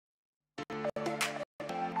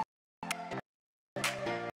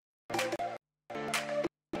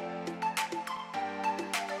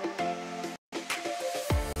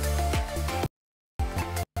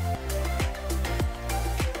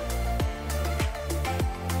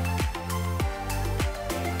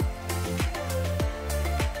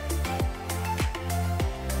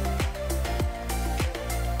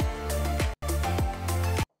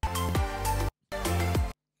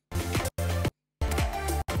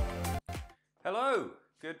Hello,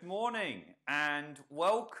 good morning, and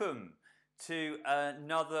welcome to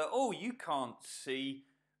another. Oh, you can't see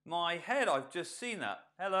my head. I've just seen that.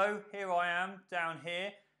 Hello, here I am down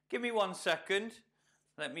here. Give me 1 second.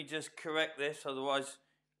 Let me just correct this, otherwise,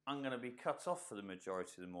 I'm going to be cut off for the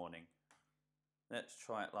majority of the morning. Let's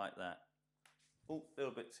try it like that. Oh, a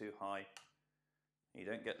little bit too high. You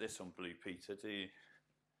don't get this on Blue Peter, do you?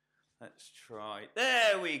 Let's try.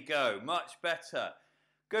 There we go, much better.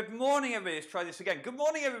 Good morning, everybody. Let's try this again. Good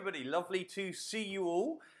morning, everybody. Lovely to see you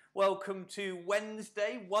all. Welcome to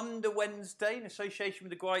Wednesday, Wonder Wednesday, in association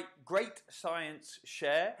with the Great Science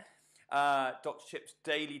Share, Dr. Chip's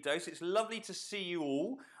Daily Dose. It's lovely to see you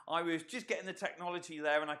all. I was just getting the technology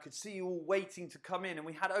there and I could see you all waiting to come in, and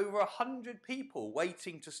we had over 100 people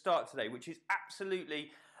waiting to start today, which is absolutely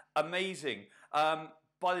amazing.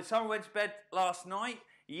 By the time I went to bed last night,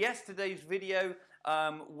 yesterday's video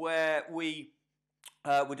where we're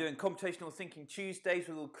doing Computational Thinking Tuesdays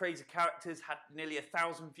with all crazy characters had nearly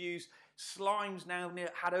 1,000 views. Slimes now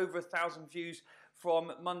had over 1,000 views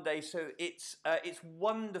from Monday. So it's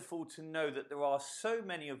wonderful to know that there are so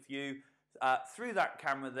many of you through that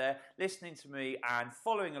camera there listening to me and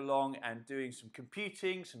following along and doing some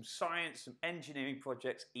computing, some science, some engineering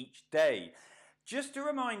projects each day. Just a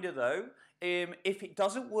reminder though, if it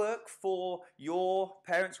doesn't work for your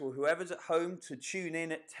parents or whoever's at home to tune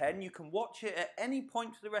in at 10, you can watch it at any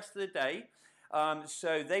point for the rest of the day.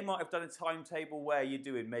 So they might have done a timetable where you're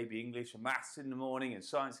doing maybe English and maths in the morning and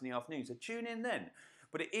science in the afternoon, so tune in then.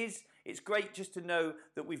 But it's great just to know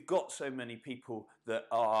that we've got so many people that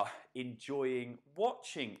are enjoying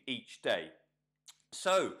watching each day.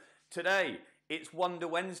 So today it's Wonder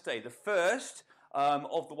Wednesday, the first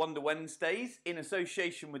of the Wonder Wednesdays in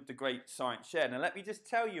association with the Great Science Share. Now let me just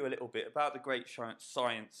tell you a little bit about the Great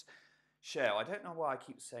Science Share. I don't know why I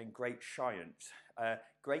keep saying Great Science.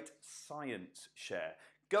 Great Science Share.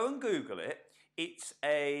 Go and Google it. It's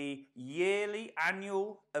a yearly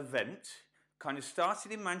annual event, kind of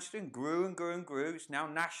started in Manchester and grew and grew and grew. It's now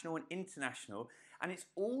national and international, and it's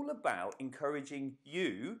all about encouraging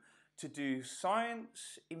you to do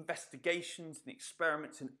science investigations and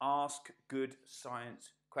experiments and ask good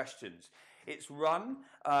science questions. It's run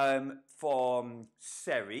from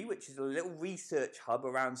SERI, which is a little research hub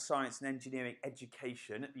around science and engineering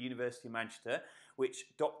education at the University of Manchester, which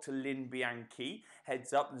Dr. Lynn Bianchi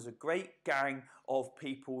heads up. There's a great gang of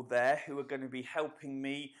people there who are going to be helping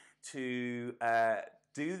me to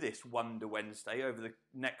do this Wonder Wednesday over the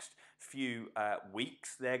next few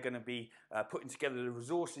weeks. They're going to be putting together the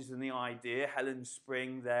resources and the idea. Helen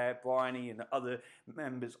Spring there, Bryony and the other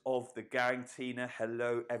members of the gang. Tina,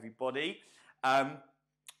 hello everybody. Yeah,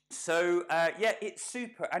 it's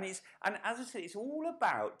super, and as I said, it's all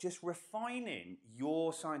about just refining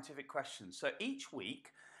your scientific questions. So each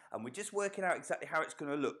week, and we're just working out exactly how it's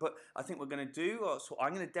going to look, but I think we're going to do, so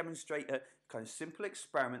I'm going to demonstrate a kind of simple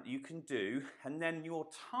experiment that you can do, and then your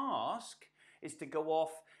task is to go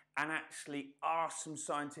off and actually ask some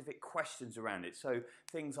scientific questions around it. So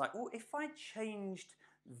things like, well, if I changed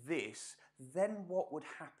this, then what would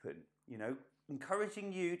happen? You know,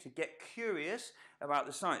 encouraging you to get curious about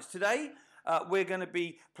the science. Today, we're going to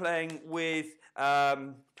be playing with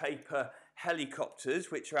paper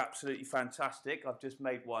helicopters, which are absolutely fantastic. I've just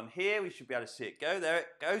made one here. We should be able to see it go. There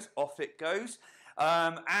it goes. Off it goes.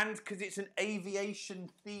 And because it's an aviation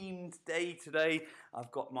themed day today,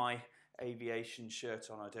 I've got my aviation shirt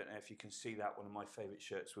on. I don't know if you can see that, one of my favorite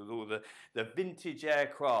shirts with all the vintage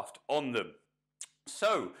aircraft on them.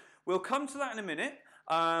 So we'll come to that in a minute.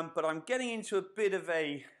 But I'm getting into a bit of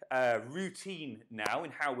a routine now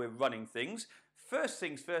in how we're running things. First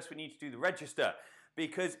things first, we need to do the register,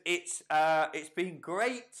 because it's been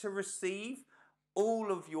great to receive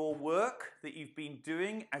all of your work that you've been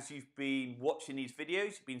doing as you've been watching these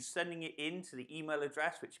videos. You've been sending it in to the email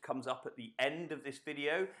address, which comes up at the end of this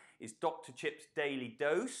video, is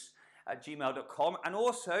drchipsdailydose@gmail.com. And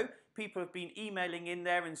also, people have been emailing in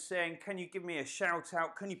there and saying, can you give me a shout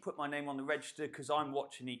out? Can you put my name on the register, because I'm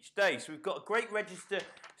watching each day? So we've got a great register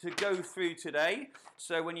to go through today.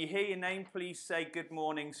 So when you hear your name, please say good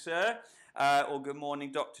morning, sir, or good morning,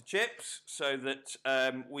 Dr. Chips, so that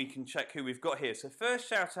we can check who we've got here. So first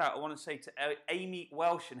shout out, I want to say to Amy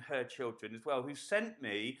Welsh and her children as well, who sent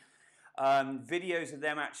me videos of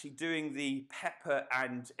them actually doing the pepper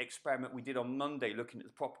and experiment we did on Monday, looking at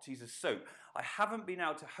the properties of soap. I haven't been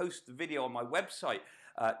able to host the video on my website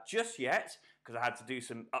just yet, because I had to do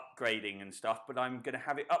some upgrading and stuff, but I'm going to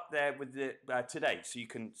have it up there with the today, so you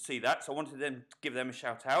can see that. So I wanted to give them a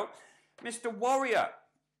shout out. Mr. Warrior,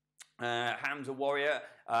 Hamza Warrior,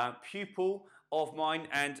 pupil of mine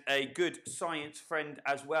and a good science friend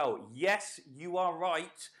as well. Yes, you are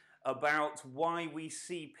right about why we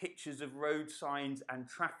see pictures of road signs and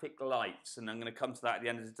traffic lights, and I'm going to come to that at the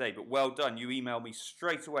end of the day, but well done. You emailed me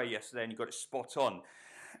straight away yesterday and you got it spot on.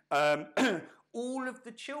 All of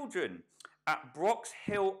the children at Brox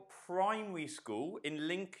Hill Primary School in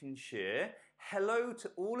Lincolnshire, hello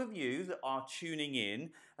to all of you that are tuning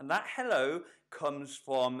in, and that hello comes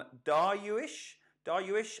from Dariush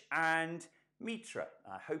and Mitra.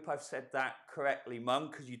 I hope I've said that correctly, Mum,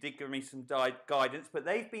 because you did give me some guidance, but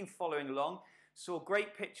they've been following along. Saw a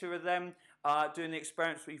great picture of them doing the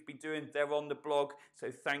experiments we've been doing. They're on the blog,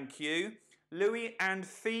 so thank you. Louis and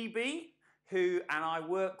Phoebe, who and I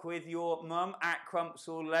work with your mum at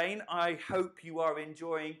Crumpsall Lane. I hope you are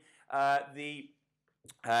enjoying the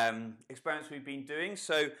experiments we've been doing.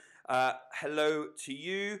 So hello to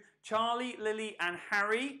you. Charlie, Lily and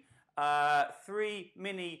Harry. 3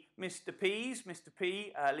 mini Mr. P's. Mr.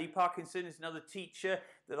 P, Lee Parkinson, is another teacher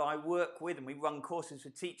that I work with, and we run courses for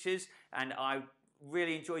teachers, and I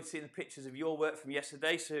really enjoyed seeing the pictures of your work from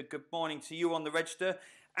yesterday, so good morning to you on the register.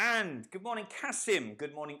 And good morning Kasim,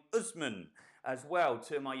 good morning Usman as well,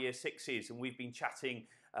 to my year 6s, and we've been chatting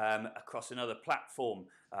across another platform,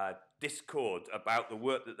 Discord, about the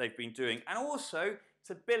work that they've been doing, and also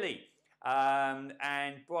to Billy and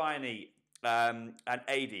Bryony and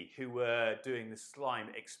Adi, who were doing the slime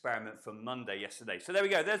experiment from Monday yesterday. So there we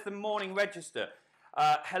go, there's the morning register.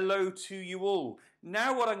 Hello to you all.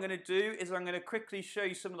 Now what I'm going to do is I'm going to quickly show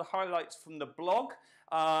you some of the highlights from the blog.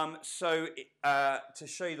 To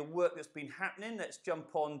show you the work that's been happening, let's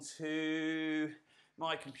jump on to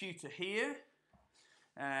my computer here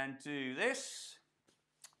and do this.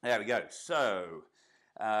 There we go. So,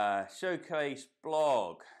 showcase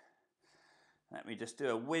blog. Let me just do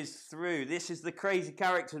a whiz through. This is the crazy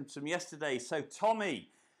characters from yesterday. So Tommy,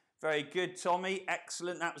 very good Tommy,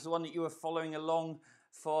 excellent. That was the one that you were following along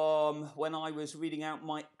from when I was reading out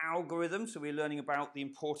my algorithm. So we're learning about the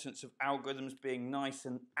importance of algorithms being nice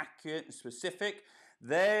and accurate and specific.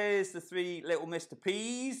 There's the 3 little Mr.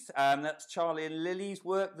 P's. That's Charlie and Lily's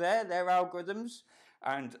work there, their algorithms.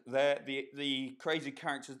 And they're the crazy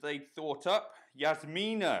characters they thought up.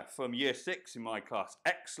 Yasmina from year 6 in my class.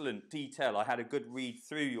 Excellent detail. I had a good read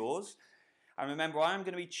through yours. And remember, I am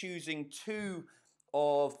going to be choosing 2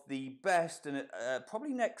 of the best, and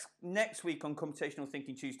probably next week on Computational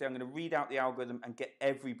Thinking Tuesday, I'm going to read out the algorithm and get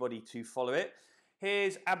everybody to follow it.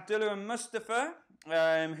 Here's Abdullah and Mustafa,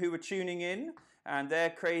 who were tuning in, and they're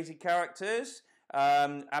crazy characters.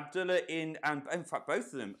 Abdullah and in fact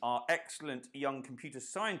both of them are excellent young computer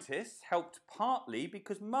scientists, helped partly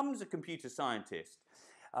because Mum's a computer scientist.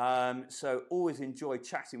 So always enjoy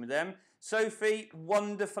chatting with them. Sophie,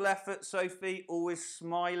 wonderful effort, Sophie, always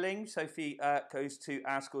smiling. Sophie goes to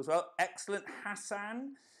our school as well. Excellent.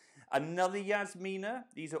 Hassan, another Yasmina.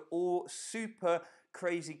 These are all super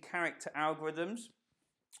crazy character algorithms.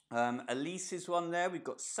 Elise's one there. We've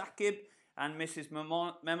got Sakib and Mrs.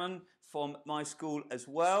 Memon from my school as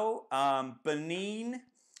well. Benin.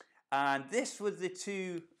 And this was the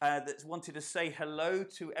 2 that wanted to say hello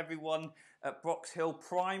to everyone at Brox Hill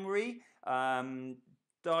Primary.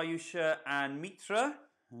 Dayusha and Mitra.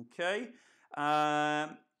 Okay.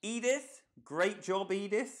 Edith. Great job,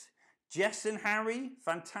 Edith. Jess and Harry.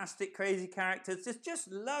 Fantastic, crazy characters. There's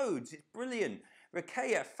just loads. It's brilliant.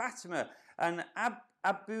 Rakaya, Fatima, and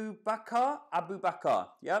Abu Bakar.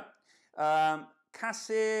 Yep.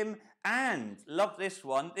 Kasim, and love this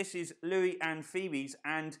one. This is Louis and Phoebe's,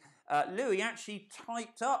 and Louis actually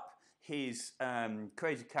typed up his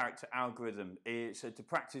crazy character algorithm so to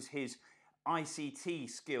practice his ICT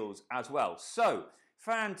skills as well. So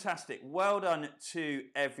fantastic. Well done to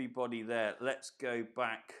everybody there. Let's go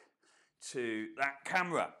back to that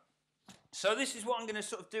camera. So this is what I'm going to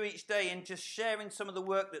sort of do each day, and just sharing some of the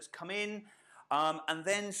work that's come in, and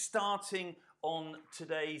then starting on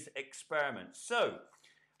today's experiment. So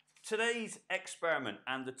today's experiment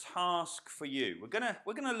and the task for you, we're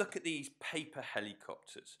gonna look at these paper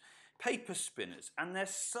helicopters, paper spinners, and they're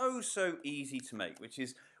so easy to make, which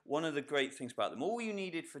is one of the great things about them. All you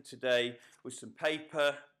needed for today was some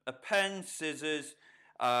paper, a pen, scissors,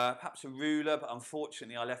 perhaps a ruler, but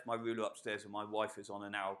unfortunately I left my ruler upstairs and my wife is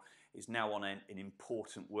now on an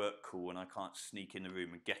important work call and I can't sneak in the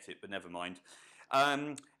room and get it, but never mind.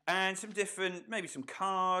 And some different, maybe some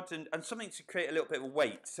cards and something to create a little bit of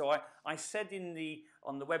weight. So I said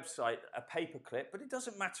on the website a paper clip, but it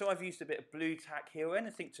doesn't matter. I've used a bit of blue tack here or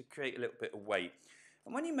anything to create a little bit of weight.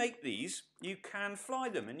 And when you make these, you can fly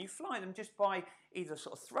them, and you fly them just by either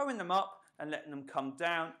sort of throwing them up and letting them come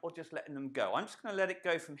down, or just letting them go. I'm just going to let it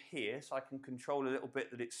go from here so I can control a little bit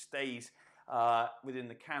that it stays within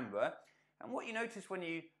the camera. And what you notice when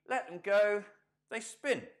you let them go, they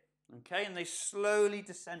spin, okay? And they slowly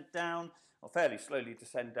descend down, or fairly slowly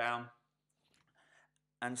descend down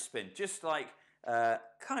and spin, just like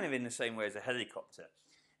kind of in the same way as a helicopter.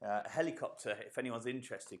 A helicopter, if anyone's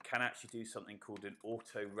interested, can actually do something called an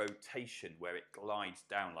auto-rotation, where it glides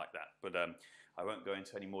down like that. But I won't go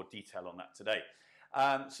into any more detail on that today.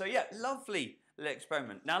 So yeah, lovely little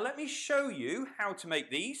experiment. Now let me show you how to make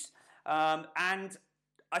these. And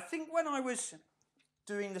I think when I was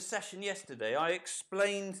doing the session yesterday, I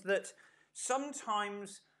explained that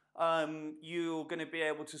sometimes you're going to be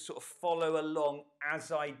able to sort of follow along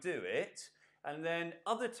as I do it. And then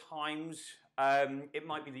other times, it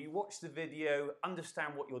might be that you watch the video,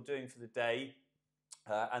 understand what you're doing for the day,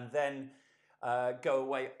 and then go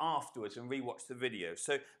away afterwards and re-watch the video.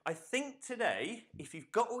 So I think today, if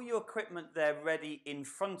you've got all your equipment there ready in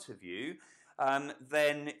front of you,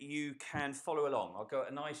 then you can follow along. I'll go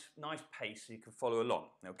at a nice pace so you can follow along.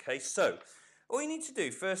 Okay, so all you need to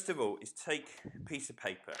do, first of all, is take a piece of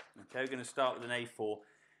paper. Okay, we're going to start with an A4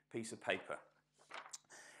 piece of paper.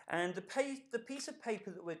 And the piece of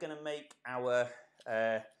paper that we're going to make our,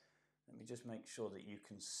 let me just make sure that you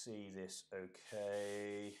can see this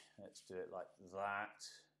okay. Let's do it like that.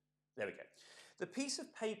 There we go. The piece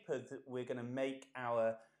of paper that we're going to make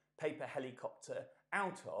our paper helicopter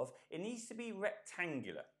out of, it needs to be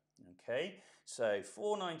rectangular. Okay, so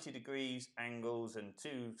 490 degrees angles and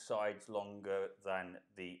two sides longer than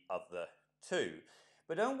the other two.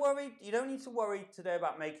 But don't worry, you don't need to worry today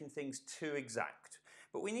about making things too exact.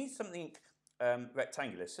 But we need something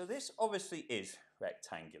rectangular. So this obviously is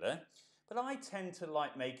rectangular, but I tend to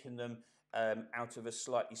like making them out of a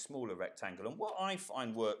slightly smaller rectangle. And what I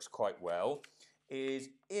find works quite well is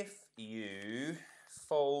if you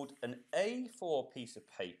fold an A4 piece of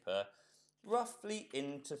paper roughly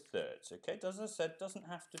into thirds. Okay, as I said, doesn't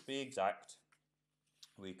have to be exact.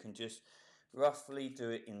 We can just roughly do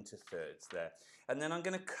it into thirds there. And then I'm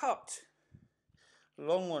going to cut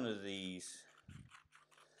along one of these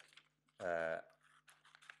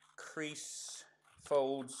crease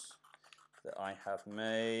folds that I have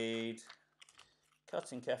made,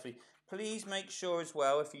 cutting carefully. Please make sure as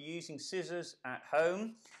well, if you're using scissors at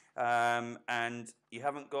home and you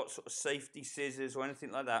haven't got sort of safety scissors or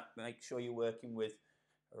anything like that, make sure you're working with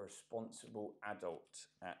a responsible adult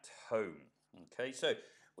at home. Okay, so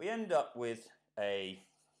we end up with a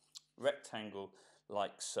rectangle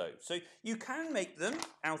like so. So you can make them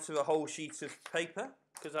out of a whole sheet of paper,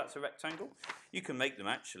 because that's a rectangle. You can make them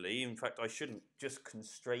actually, in fact I shouldn't just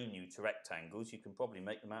constrain you to rectangles, you can probably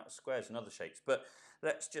make them out of squares and other shapes, but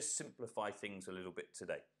let's just simplify things a little bit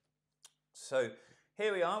today. So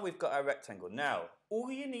here we are, we've got our rectangle. Now,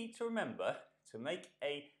 all you need to remember to make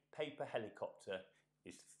a paper helicopter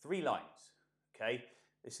is 3 lines, okay?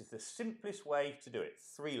 This is the simplest way to do it,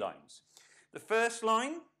 3 lines. The first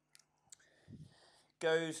line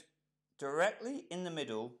goes directly in the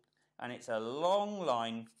middle, and it's a long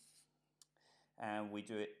line, and we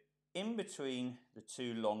do it in between the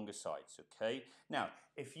 2 longer sides, okay? Now,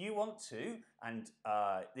 if you want to, and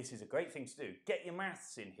this is a great thing to do, get your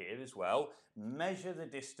maths in here as well, measure the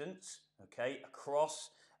distance, okay, across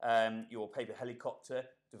your paper helicopter,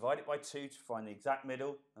 divide it by 2 to find the exact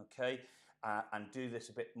middle, okay, and do this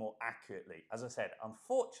a bit more accurately. As I said,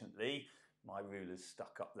 unfortunately, my ruler's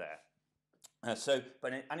stuck up there.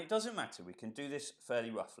 And it doesn't matter, we can do this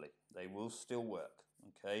fairly roughly. They will still work,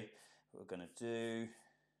 okay? We're going to do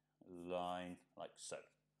a line like so,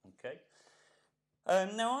 okay?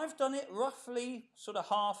 Now I've done it roughly sort of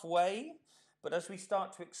halfway, but as we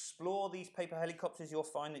start to explore these paper helicopters, you'll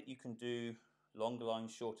find that you can do longer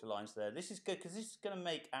lines, shorter lines there. This is good because this is going to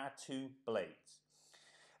make our 2 blades.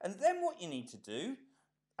 And then what you need to do,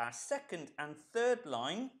 our second and third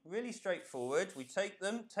line, really straightforward. We take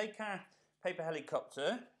our paper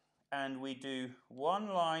helicopter, and we do 1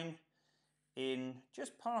 line in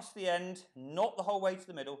just past the end, not the whole way to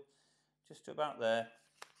the middle, just to about there.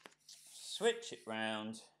 Switch it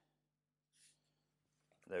round.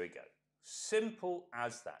 There we go. Simple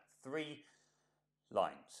as that. 3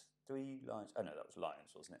 lines. 3 lines. Oh no, that was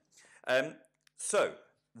lines, wasn't it? So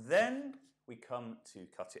then we come to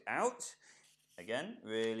cut it out. Again,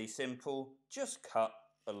 really simple. Just cut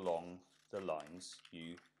along the lines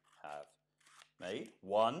you have made.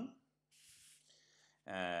 1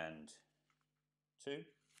 and 2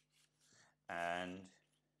 and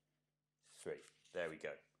 3. There we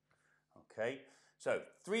go. Okay, so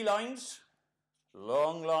 3 lines,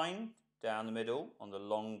 long line down the middle on the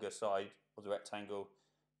longer side of the rectangle,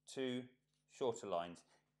 2 shorter lines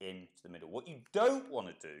into the middle. What you don't want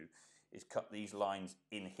to do is cut these lines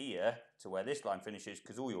in here to where this line finishes,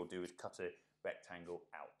 because all you'll do is cut a rectangle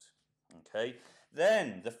out. Okay,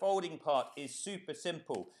 then the folding part is super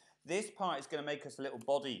simple. This part is going to make us a little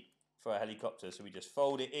body for a helicopter, so we just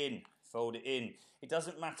fold it in, fold it in. It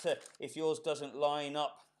doesn't matter if yours doesn't line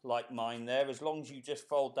up like mine there, as long as you just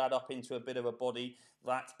fold that up into a bit of a body,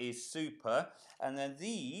 that is super. And then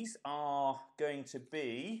these are going to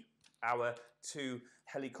be our two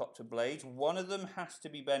helicopter blades. One of them has to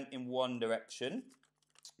be bent in one direction,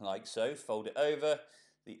 like so, fold it over.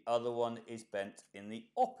 The other one is bent in the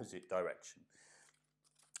opposite direction.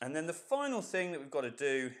 And then the final thing that we've got to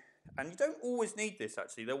do, and you don't always need this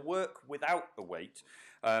actually, they'll work without the weight,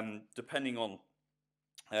 depending on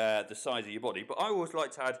the size of your body, but I always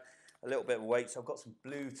like to add a little bit of weight. So I've got some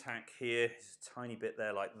blue tack here, there's a tiny bit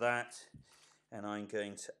there like that, and I'm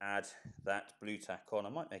going to add that blue tack on. I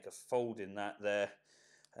might make a fold in that there,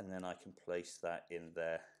 and then I can place that in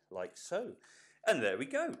there like so. And there we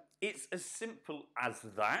go. It's as simple as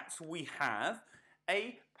that. We have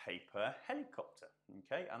a paper helicopter,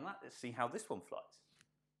 okay? And let's see how this one flies.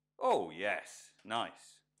 Oh yes,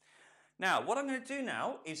 nice. Now, what I'm going to do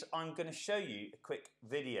now is I'm going to show you a quick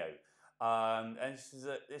video. And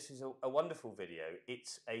this is a wonderful video.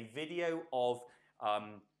 It's a video of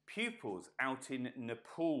pupils out in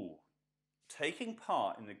Nepal taking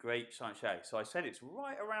part in the Great Science Show. So I said it's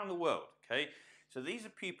right around the world, okay? So these are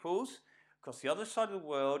pupils across the other side of the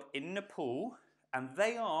world in Nepal, and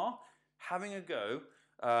they are having a go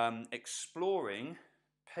exploring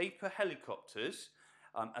paper helicopters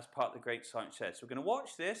as part of the Great Science Show. So we're going to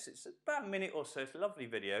watch this. It's about a minute or so. It's a lovely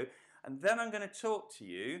video. And then I'm going to talk to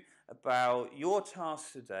you about your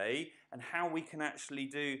task today and how we can actually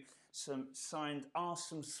do ask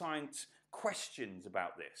some science questions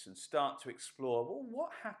about this and start to explore, well, what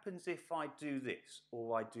happens if I do this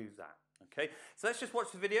or I do that? Okay, so let's just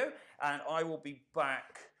watch the video and I will be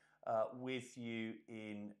back with you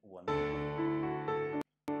in 1 minute.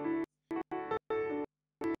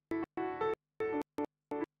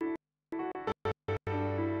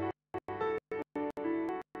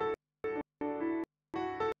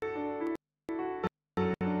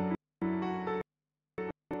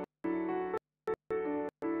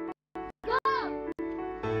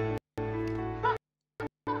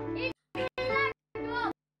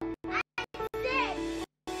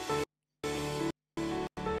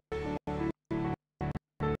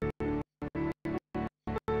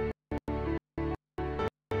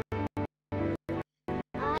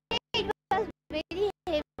 It was very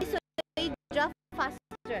heavy, so it dropped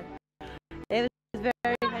faster.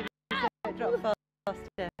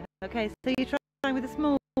 Okay, so you're trying with a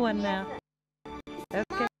small one now.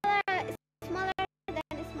 Okay. Smaller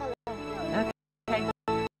than smaller. Okay.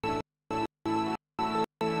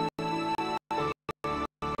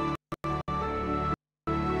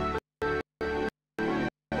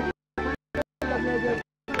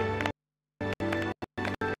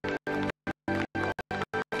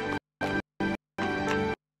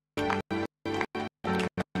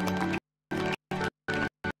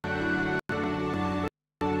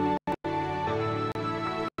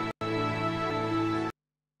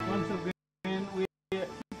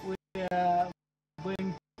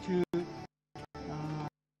 Going to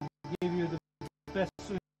give you the best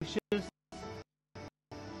wishes,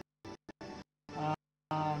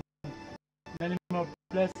 many more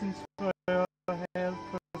blessings for your health,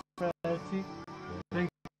 prosperity. Thank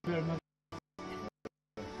you very much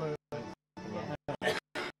for your help.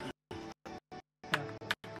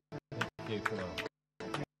 Thank you for that.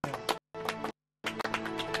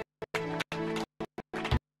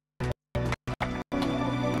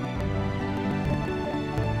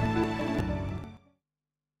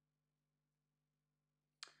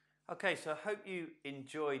 Okay, so I hope you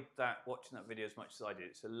enjoyed watching that video as much as I did.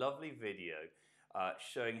 It's a lovely video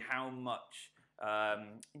showing how much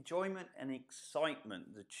enjoyment and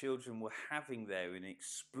excitement the children were having there in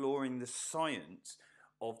exploring the science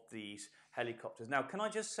of these helicopters. Now, can I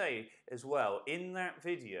just say as well, in that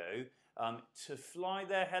video, to fly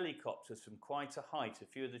their helicopters from quite a height, a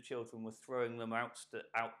few of the children were throwing them out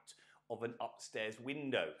of an upstairs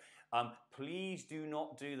window. Please do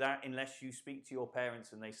not do that unless you speak to your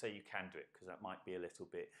parents and they say you can do it, because that might be a little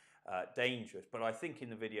bit dangerous. But I think in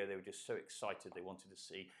the video they were just so excited, they wanted to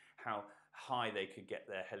see how high they could get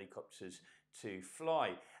their helicopters to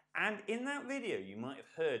fly. And in that video you might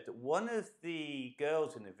have heard that one of the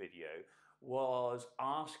girls in the video was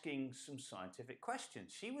asking some scientific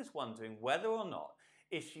questions. She was wondering whether or not,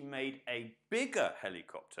 if she made a bigger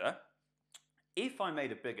helicopter, if I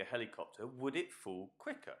made a bigger helicopter, would it fall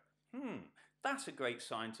quicker? That's a great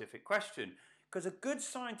scientific question. Because a good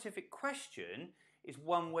scientific question is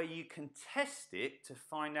one where you can test it to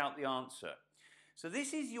find out the answer. So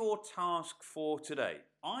this is your task for today.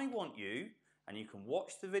 I want you, and you can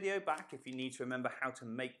watch the video back if you need to remember how to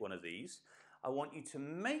make one of these. I want you to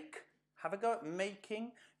have a go at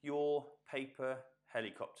making your paper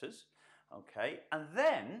helicopters, okay? And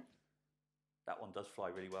then, that one does fly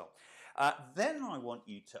really well. Then I want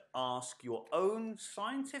you to ask your own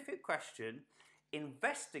scientific question,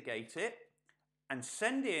 investigate it, and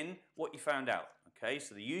send in what you found out, okay?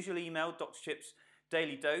 So the usual email,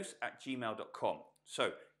 drchipsdailydose@gmail.com.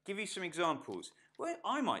 So, give you some examples. Well,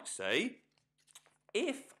 I might say,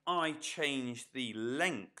 if I change the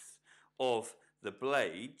length of the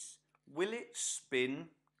blades, will it spin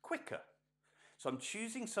quicker? So I'm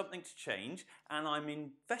choosing something to change and I'm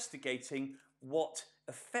investigating what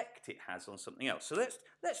effect it has on something else. So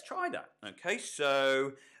let's try that. Okay,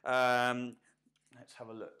 so let's have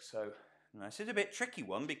a look. So this is a bit tricky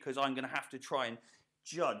one because I'm going to have to try and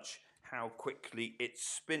judge how quickly it's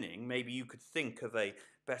spinning. Maybe you could think of a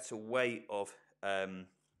better way of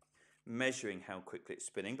measuring how quickly it's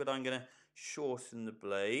spinning, but I'm going to shorten the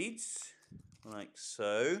blades like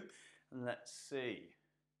so. And let's see.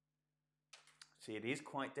 See, it is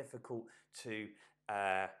quite difficult to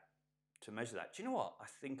measure that. Do you know what?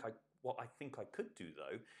 What I think I could do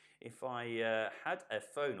though, if I had a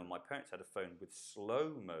phone, or my parents had a phone with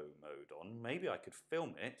slow-mo mode on, maybe I could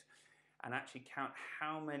film it and actually count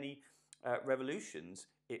how many revolutions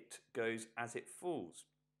it goes as it falls.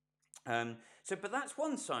 But that's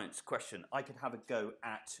one science question I could have a go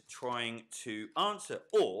at trying to answer.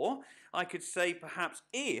 Or I could say perhaps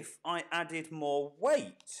if I added more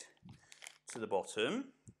weight to the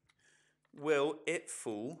bottom, will it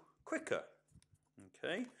fall quicker?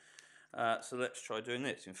 Okay, so let's try doing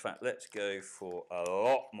this. In fact, let's go for a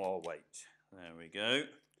lot more weight. There we go.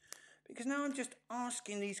 Because now I'm just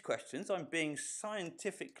asking these questions. I'm being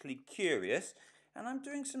scientifically curious. And I'm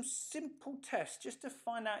doing some simple tests just to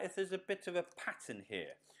find out if there's a bit of a pattern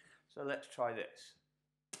here. So let's try this.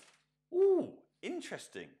 Ooh,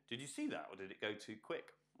 interesting. Did you see that or did it go too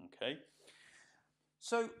quick? Okay.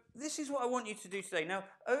 So this is what I want you to do today. Now,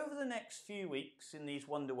 over the next few weeks in these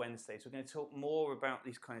Wonder Wednesdays, we're going to talk more about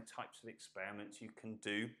these kind of types of experiments you can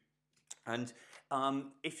do. And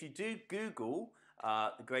if you do Google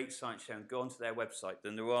the Great Science Show and go onto their website,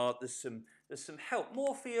 then there's some help,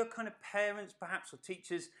 more for your kind of parents perhaps, or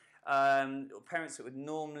teachers, or parents that would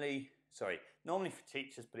normally for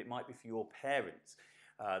teachers, but it might be for your parents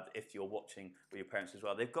if you're watching with your parents as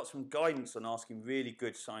well. They've got some guidance on asking really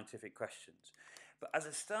good scientific questions. But as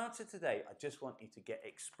a starter today, I just want you to get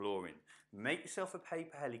exploring. Make yourself a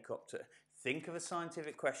paper helicopter. Think of a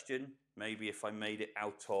scientific question. Maybe if I made it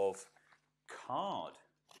out of card,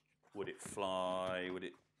 would it fly? Would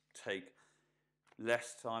it take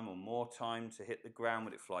less time or more time to hit the ground?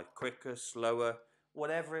 Would it fly quicker, slower?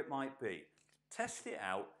 Whatever it might be. Test it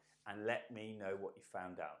out and let me know what you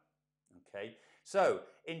found out. Okay? So,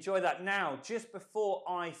 enjoy that. Now, just before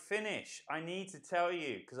I finish, I need to tell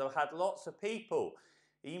you, because I've had lots of people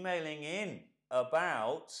emailing in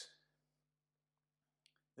about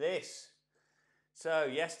this. So,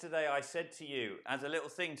 yesterday I said to you, as a little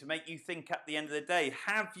thing to make you think at the end of the day,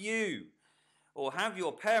 have you, or have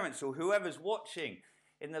your parents, or whoever's watching,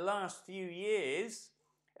 in the last few years,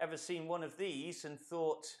 ever seen one of these and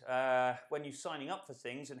thought, when you're signing up for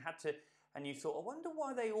things and you thought, I wonder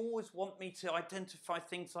why they always want me to identify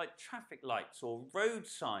things like traffic lights or road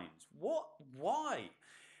signs. What? Why?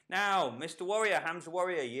 Now, Mr. Warrior, Hamza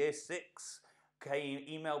Warrior, year 6, okay,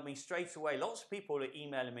 emailed me straight away. Lots of people are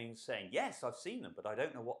emailing me and saying, yes, I've seen them, but I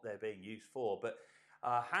don't know what they're being used for. But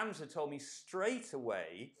Hamza told me straight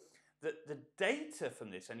away that the data from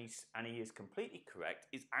this, and he is completely correct,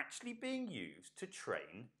 is actually being used to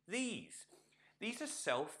train these. These are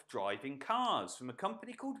self-driving cars from a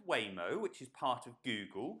company called Waymo, which is part of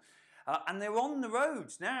Google, and they're on the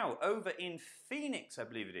roads now over in Phoenix, I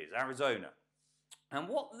believe it is, Arizona. And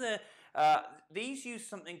these use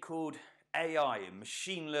something called AI and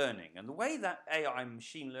machine learning, and the way that AI and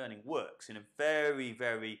machine learning works in a very,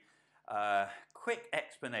 very quick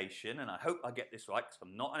explanation, and I hope I get this right because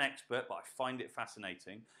I'm not an expert, but I find it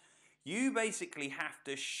fascinating. You basically have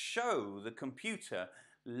to show the computer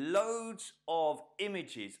loads of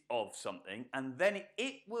images of something, and then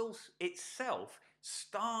it will itself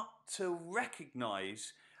start to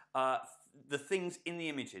recognize the things in the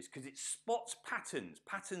images, because it spots patterns.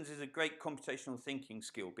 Patterns is a great computational thinking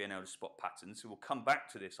skill, being able to spot patterns. So we'll come back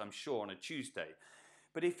to this, I'm sure, on a Tuesday.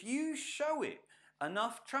 But if you show it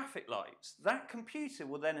enough traffic lights, that computer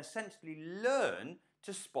will then essentially learn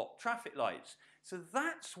to spot traffic lights. So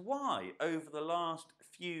that's why over the last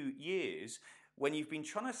few years, when you've been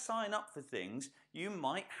trying to sign up for things, you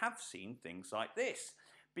might have seen things like this.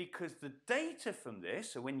 Because the data from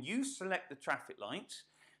this, so when you select the traffic lights,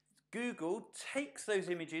 Google takes those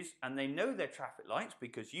images and they know they're traffic lights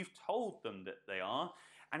because you've told them that they are,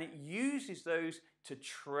 and it uses those to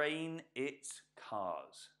train its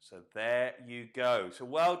cars. So there you go. So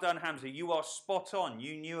well done, Hamza. You are spot on.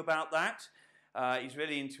 You knew about that. He's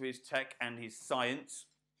really into his tech and his science.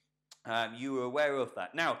 You were aware of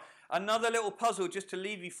that. Now, another little puzzle just to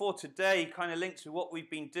leave you for today, kind of links with what we've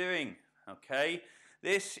been doing. Okay,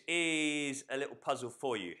 this is a little puzzle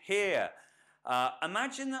for you. Here,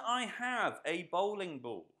 imagine that I have a bowling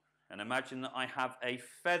ball, and imagine that I have a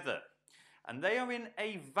feather, and they are in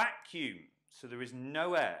a vacuum, so there is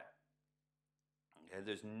no air. Okay,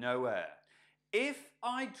 there's no air. If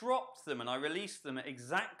I dropped them and I released them at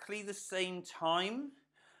exactly the same time,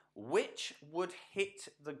 which would hit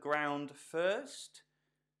the ground first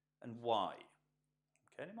and why?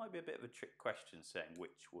 Okay, it might be a bit of a trick question saying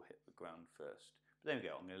which will hit the ground first. But there we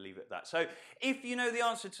go, I'm going to leave it at that. So if you know the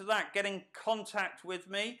answer to that, get in contact with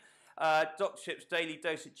me.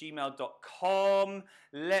 drshipsdailydose@gmail.com.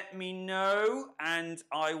 Let me know and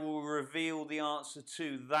I will reveal the answer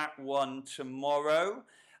to that one tomorrow.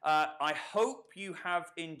 I hope you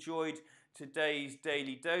have enjoyed today's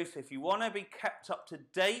Daily Dose. If you want to be kept up to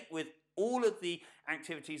date with all of the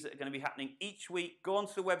activities that are going to be happening each week, go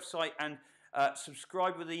onto the website and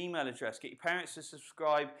subscribe with the email address. Get your parents to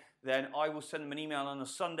subscribe, then I will send them an email on a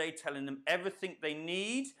Sunday telling them everything they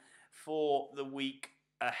need for the week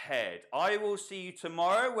ahead. I will see you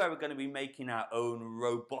tomorrow where we're going to be making our own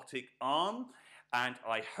robotic arm, and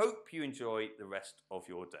I hope you enjoy the rest of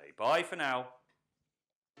your day. Bye for now.